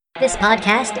This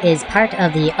podcast is part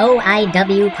of the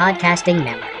OIW Podcasting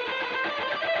Network.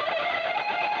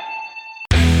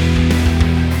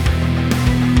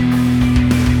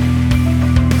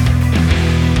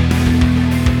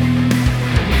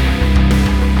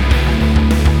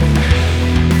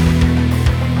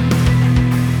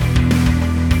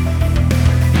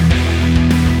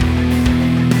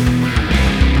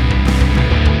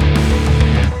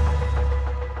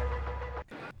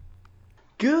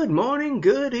 Good morning,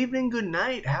 good evening, good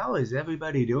night. How is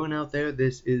everybody doing out there?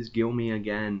 This is Gilmy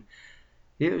again.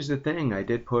 Here's the thing, I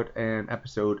did put an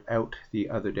episode out the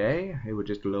other day. It was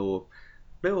just a little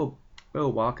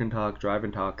walk and talk, drive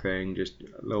and talk thing, just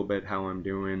a little bit how I'm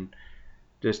doing,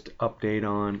 just update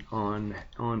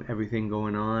on everything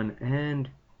going on. And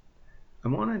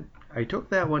I took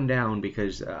that one down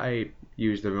because I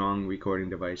used the wrong recording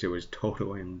device. It was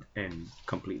total and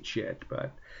complete shit,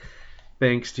 but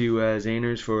thanks to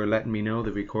Zayners for letting me know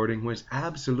the recording was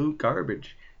absolute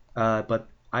garbage. But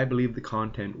I believe the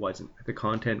content wasn't. The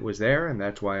content was there, and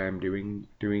that's why I'm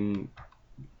doing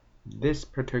this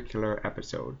particular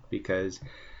episode, because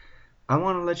I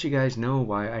want to let you guys know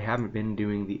why I haven't been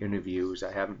doing the interviews.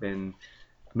 I've been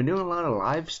doing a lot of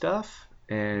live stuff,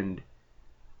 and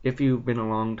if you've been a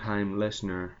long time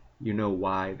listener, you know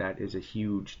why that is a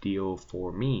huge deal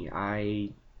for me.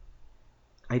 I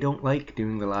don't like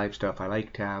doing the live stuff. I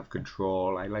like to have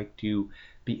control. I like to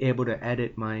be able to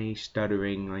edit my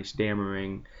stuttering, my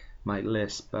stammering, my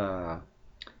lisp.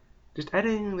 Just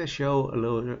editing the show a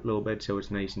little bit so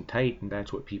it's nice and tight, and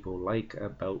that's what people like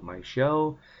about my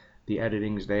show. The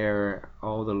editing's there,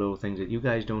 all the little things that you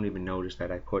guys don't even notice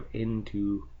that I put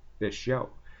into this show.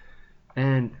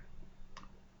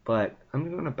 But I'm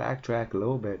going to backtrack a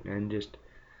little bit and just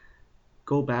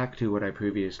go back to what I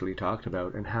previously talked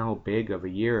about and how big of a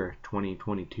year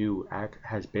 2022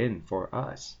 has been for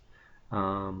us.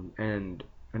 And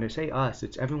I say us,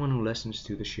 it's everyone who listens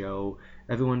to the show,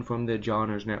 everyone from the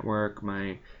Johners Network,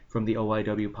 from the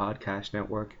OIW Podcast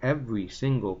Network. Every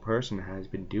single person has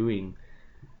been doing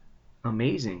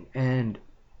amazing. And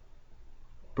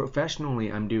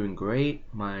professionally, I'm doing great.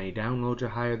 My downloads are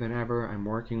higher than ever. I'm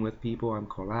working with people. I'm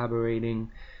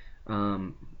collaborating.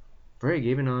 Frig,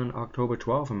 even on October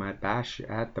 12th, I'm at Bash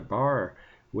at the Bar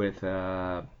with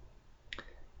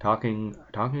talking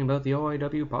about the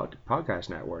OIW Podcast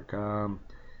Network.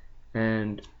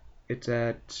 And it's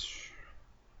at,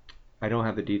 I don't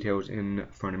have the details in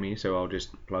front of me, so I'll just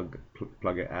plug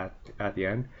it at the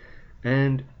end.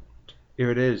 And here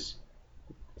it is,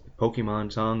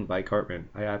 Pokemon song by Cartman.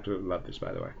 I absolutely love this,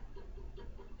 by the way.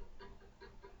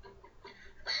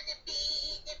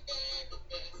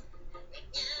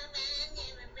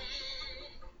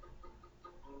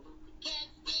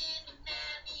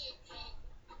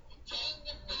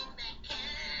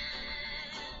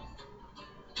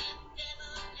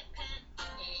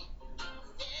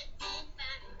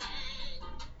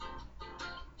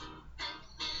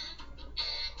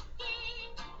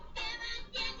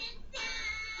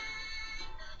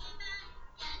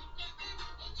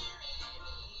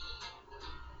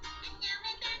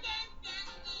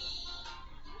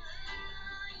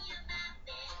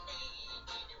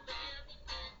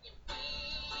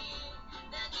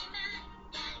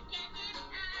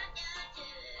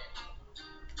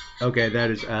 Okay, that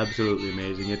is absolutely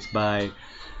amazing. It's by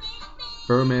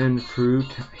Furman Fruit.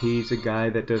 He's a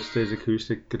guy that does his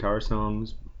acoustic guitar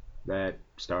songs that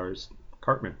stars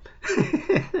Cartman.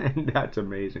 And that's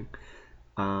amazing.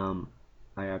 I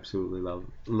absolutely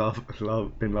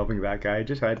been loving that guy. I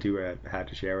just had to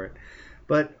share it.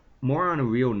 But more on a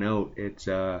real note, it's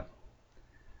I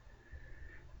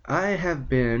have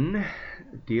been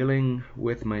dealing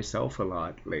with myself a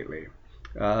lot lately.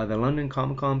 The London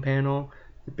Comic Con panel.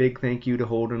 Big thank you to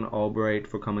Holden Albright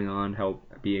for coming on,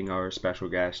 being our special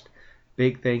guest.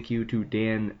 Big thank you to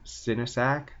Dan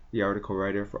Sinasak, the article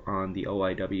writer on the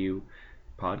OIW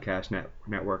Podcast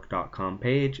Network.com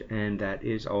page, and that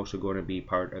is also going to be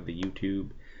part of the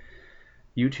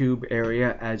YouTube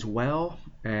area as well.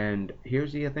 And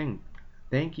here's the thing.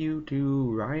 Thank you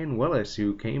to Ryan Willis,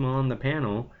 who came on the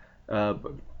panel.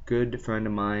 Good friend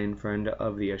of mine, friend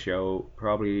of the show,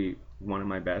 probably one of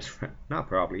my best friends. Not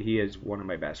probably, he is one of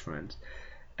my best friends.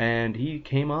 And he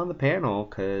came on the panel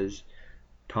because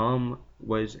Tom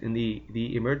was in the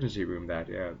emergency room that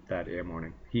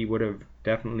morning. He would have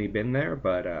definitely been there,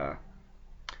 but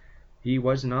he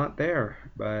was not there.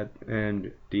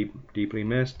 And deeply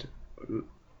missed.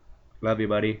 Love you,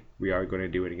 buddy. We are going to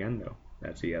do it again, though.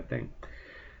 That's the thing.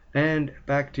 And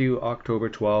back to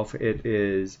October 12th. It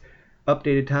is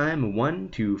updated time 1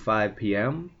 to 5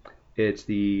 p.m. It's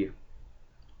the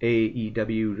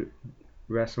AEW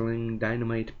Wrestling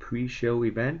Dynamite pre-show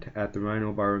event at the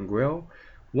Rhino Bar and Grill,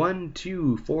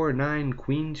 1249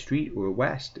 Queen Street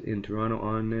West in Toronto,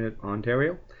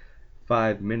 Ontario.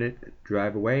 5-minute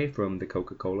drive away from the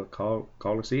Coca-Cola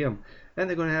Coliseum. And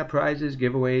they're going to have prizes,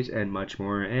 giveaways, and much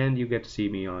more. And you get to see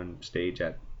me on stage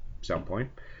at some point.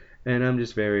 And I'm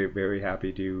just very, very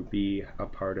happy to be a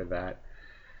part of that.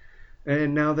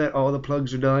 And now that all the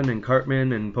plugs are done and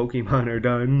Cartman and Pokemon are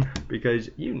done, because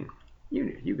you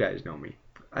guys know me,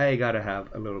 I gotta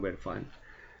have a little bit of fun.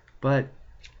 But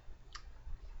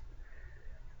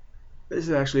this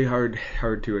is actually hard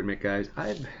to admit, guys.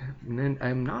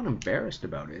 I'm not embarrassed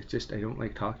about it. It's just I don't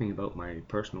like talking about my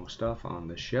personal stuff on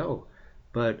the show.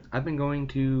 But I've been going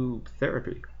to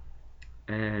therapy,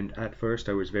 and at first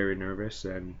I was very nervous,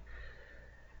 and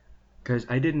because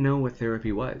I didn't know what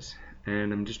therapy was,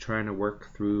 and I'm just trying to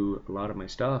work through a lot of my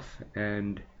stuff.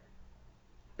 And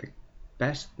the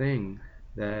best thing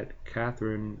that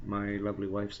Catherine, my lovely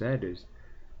wife, said is,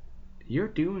 "You're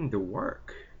doing the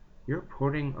work. You're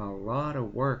putting a lot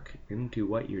of work into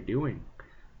what you're doing."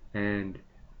 And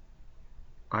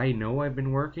I know I've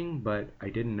been working, but I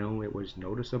didn't know it was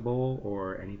noticeable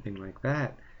or anything like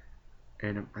that.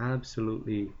 And I'm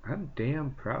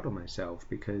damn proud of myself,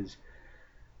 because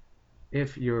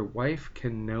if your wife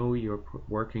can know you're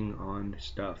working on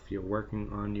stuff, you're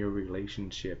working on your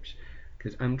relationships,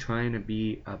 because I'm trying to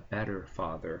be a better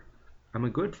father. I'm a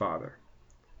good father.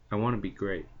 I want to be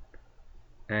great.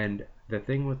 And the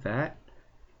thing with that,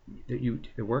 the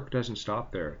work doesn't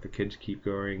stop there. The kids keep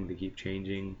growing, they keep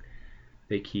changing,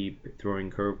 they keep throwing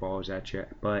curveballs at you.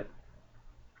 But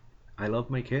I love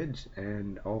my kids,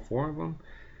 and all 4 of them,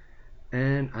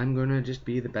 and I'm gonna just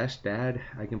be the best dad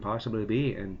I can possibly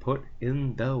be and put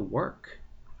in the work.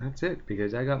 That's it,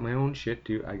 because I got my own shit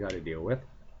I gotta deal with.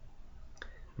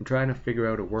 I'm trying to figure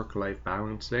out a work-life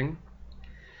balance thing.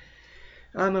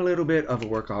 I'm a little bit of a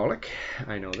workaholic,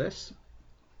 I know this,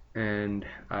 and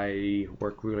I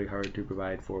work really hard to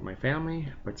provide for my family,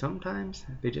 but sometimes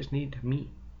they just need me.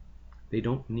 They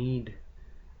don't need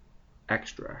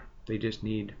extra. They just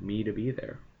need me to be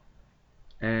there.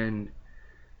 And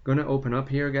gonna open up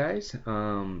here, guys.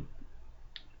 My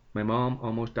mom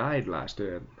almost died last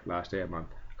day of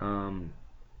month.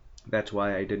 That's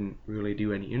why I didn't really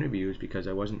do any interviews, because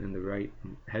I wasn't in the right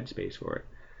headspace for it.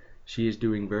 She is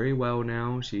doing very well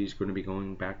now. She's going to be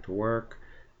going back to work.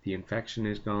 The infection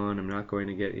is gone. I'm not going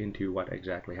to get into what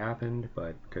exactly happened,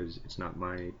 but because it's not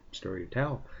my story to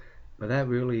tell. But that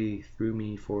really threw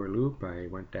me for a loop. I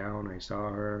went down, I saw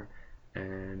her,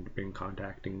 and been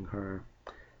contacting her.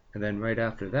 And then right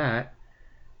after that,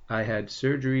 I had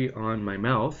surgery on my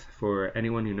mouth. For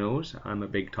anyone who knows, I'm a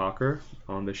big talker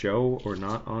on the show or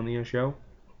not on the show.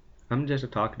 I'm just a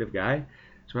talkative guy.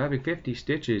 So having 50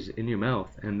 stitches in your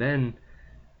mouth, and then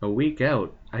a week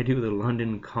out, I do the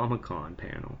London Comic-Con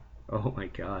panel. Oh my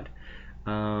god.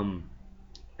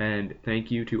 And thank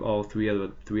you to all three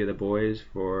of the boys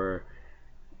for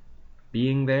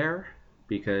being there,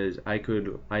 because I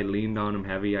leaned on them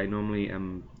heavy. I normally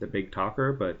am the big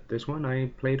talker, but this one I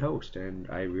played host, and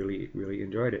I really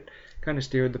enjoyed it. Kind of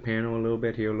steered the panel a little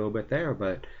bit here, a little bit there,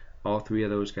 but all 3 of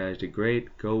those guys did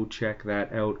great. Go check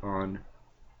that out on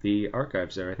the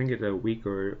archives there. I think it's a week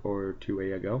or 2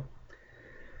 ago.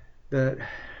 That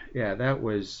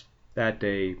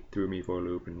day threw me for a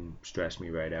loop and stressed me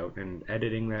right out. And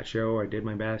editing that show, I did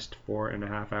my best.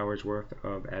 4.5 hours worth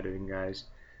of editing, guys.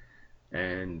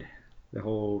 And the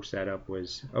whole setup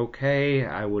was okay.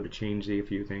 I would have changed a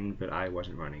few things, but I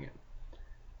wasn't running it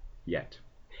yet.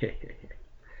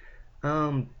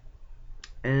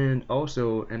 And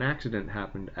also an accident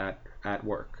happened at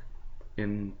work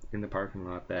in the parking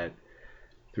lot that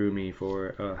threw me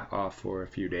off for a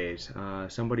few days.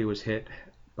 Somebody was hit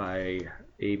by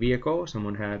a vehicle.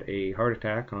 Someone had a heart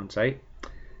attack on site,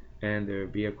 and their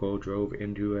vehicle drove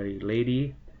into a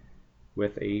lady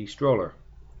with a stroller,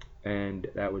 and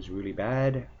that was really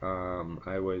bad.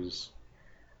 I was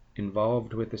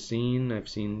involved with the scene. I've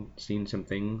seen some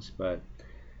things, but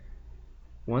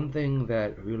one thing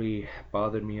that really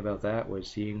bothered me about that was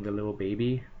seeing the little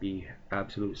baby be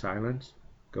absolute silence,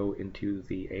 go into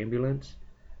the ambulance,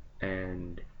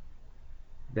 and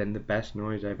then the best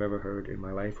noise I've ever heard in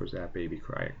my life was that baby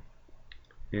crying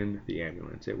in the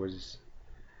ambulance. It was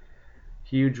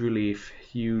huge relief,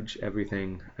 huge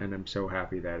everything, and I'm so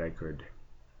happy that I could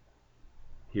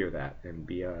hear that and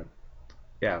be I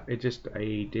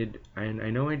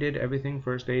know I did everything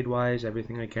first aid wise,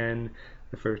 everything I can.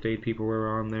 The first aid people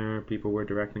were on there, people were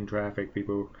directing traffic,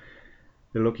 the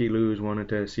looky-loos wanted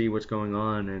to see what's going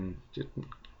on, and just,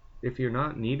 if you're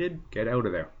not needed, get out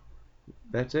of there.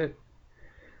 That's it.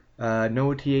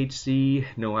 No THC,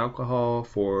 no alcohol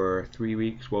for 3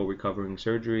 weeks while recovering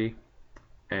surgery.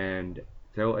 And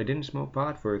so I didn't smoke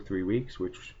pot for 3 weeks,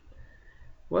 which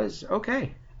was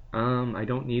okay. I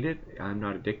don't need it. I'm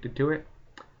not addicted to it.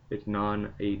 It's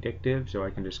non-addictive, so I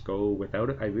can just go without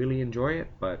it. I really enjoy it,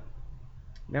 but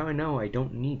now I know I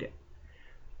don't need it.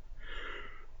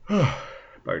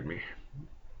 Pardon me.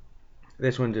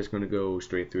 This one's just going to go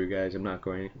straight through, guys. I'm not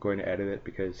going to edit it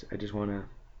because I just want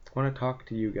to talk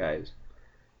to you guys.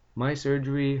 My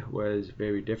surgery was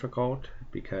very difficult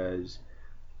because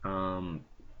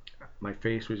my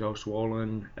face was all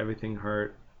swollen, everything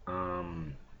hurt,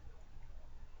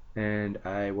 and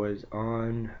I was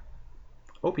on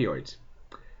opioids.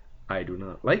 I do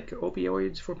not like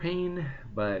opioids for pain,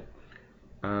 but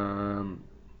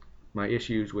my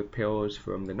issues with pills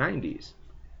from the 90s,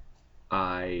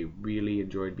 I really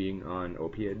enjoyed being on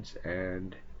opiates,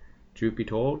 and truth be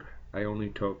told, I only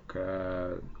took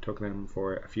them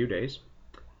for a few days,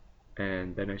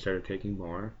 and then I started taking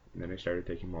more, and then I started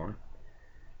taking more,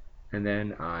 and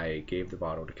then I gave the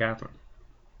bottle to Catherine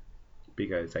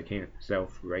because I can't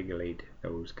self-regulate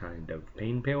those kind of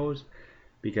pain pills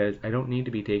because I don't need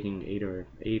to be taking eight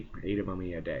of them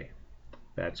a day.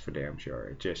 That's for damn sure.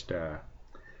 It just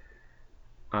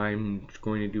I'm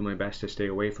going to do my best to stay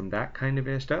away from that kind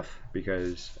of stuff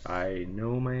because I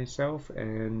know myself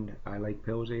and I like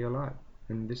pills a lot.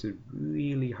 And this is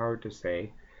really hard to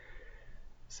say.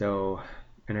 So,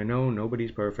 and I know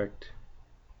nobody's perfect.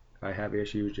 I have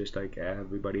issues just like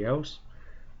everybody else.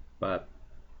 But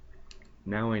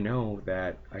now I know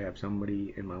that I have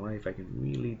somebody in my life I can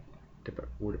really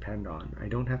depend on. I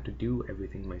don't have to do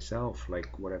everything myself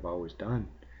like what I've always done.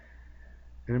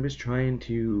 And I'm just trying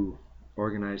to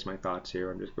organize my thoughts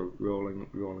here. I'm just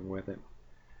rolling with it.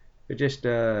 It's just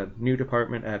a new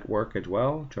department at work as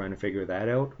well, trying to figure that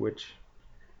out, which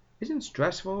isn't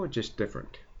stressful, it's just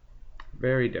different.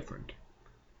 Very different.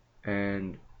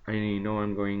 And I know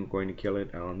I'm going to kill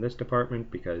it on this department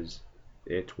because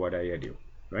it's what I do,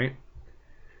 right?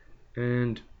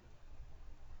 And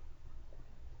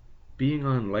being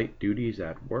on light duties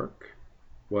at work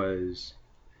was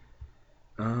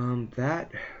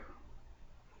that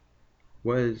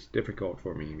was difficult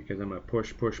for me because I'm a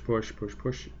push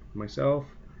myself.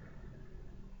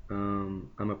 I'm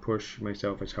a push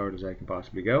myself as hard as I can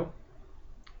possibly go.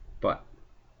 But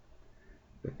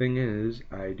the thing is,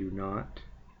 I do not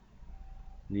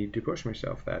need to push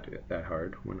myself that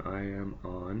hard when I am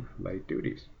on light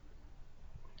duties.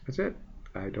 That's it.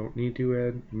 I don't need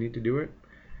to do it.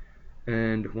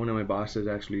 And one of my bosses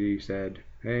actually said,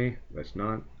 "Hey, that's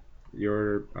not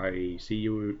I see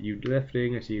you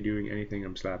lifting, I see you doing anything,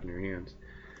 I'm slapping your hands,"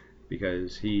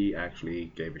 because he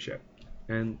actually gave a shit,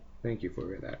 and thank you for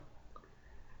that.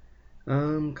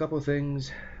 Couple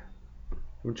things.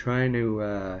 I'm trying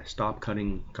to stop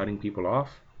cutting people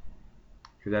off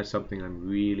because that's something I'm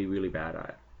really bad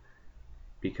at.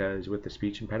 Because with the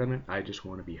speech impediment, I just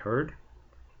want to be heard,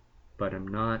 but I'm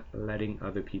not letting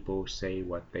other people say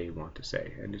what they want to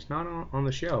say, and it's not on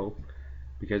the show.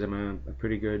 Because I'm a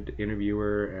pretty good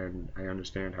interviewer and I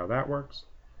understand how that works.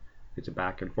 It's a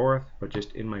back and forth, but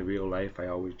just in my real life, I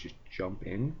always just jump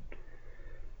in.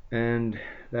 And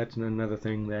that's another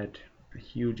thing that a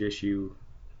huge issue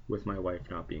with my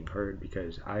wife not being heard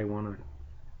because I want to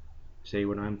say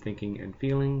what I'm thinking and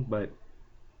feeling, but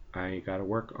I gotta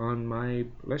work on my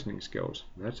listening skills.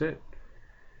 That's it.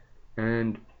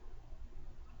 And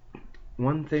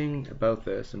one thing about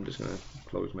this, I'm just gonna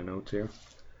close my notes here.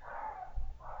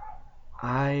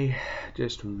 I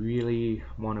just really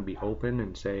want to be open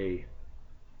and say,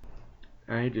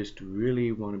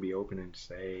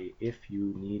 if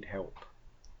you need help,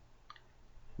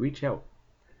 reach out.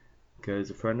 Because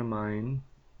a friend of mine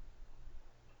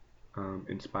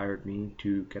inspired me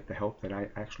to get the help that I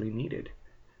actually needed.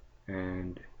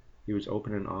 And he was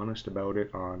open and honest about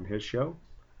it on his show.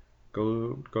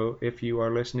 Go, if you are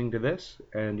listening to this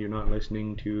and you're not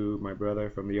listening to my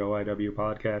brother from the OIW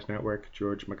Podcast Network,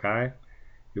 George Mackay,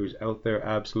 he was out there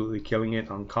absolutely killing it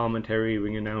on commentary,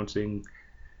 ring announcing.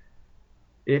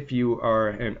 If you are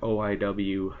an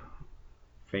OIW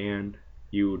fan,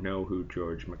 you know who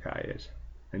George Mackay is.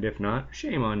 And if not,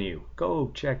 shame on you.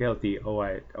 Go check out the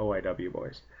OIW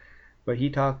boys. But he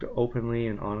talked openly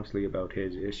and honestly about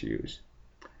his issues.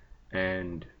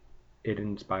 And it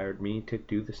inspired me to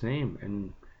do the same.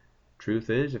 And truth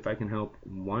is, if I can help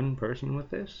one person with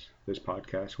this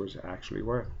podcast was actually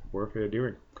worth it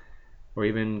doing. Or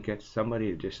even get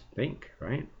somebody to just think,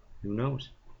 right? Who knows?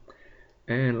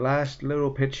 And last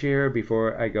little pitch here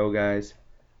before I go, guys.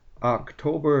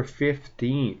 October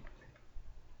 15th,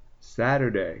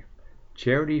 Saturday,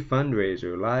 charity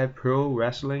fundraiser, live pro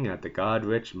wrestling at the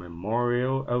Godrich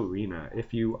Memorial Arena.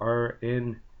 If you are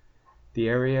in the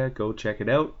area, go check it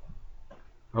out.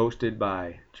 Hosted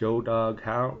by Joe Dog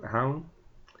Hound.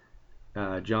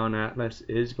 John Atlas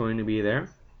is going to be there.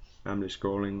 I'm just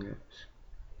scrolling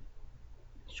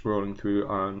through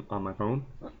on my phone.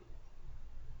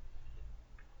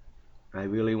 I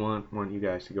really want you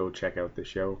guys to go check out the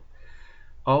show.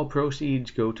 All proceeds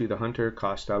go to the Hunter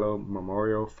Costello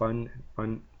Memorial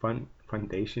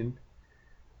Foundation,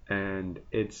 and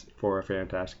it's for a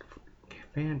fantastic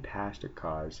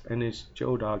cause. And it's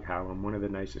Joe Dog Hallam, one of the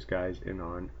nicest guys in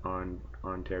on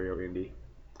Ontario Indie.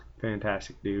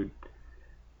 Fantastic dude.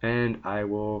 And I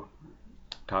will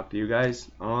talk to you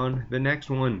guys on the next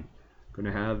one.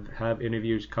 Gonna have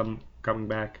interviews coming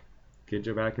back. Kids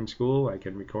are back in school. I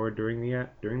can record during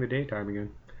the daytime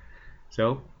again.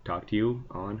 So talk to you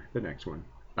on the next one.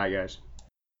 Bye guys.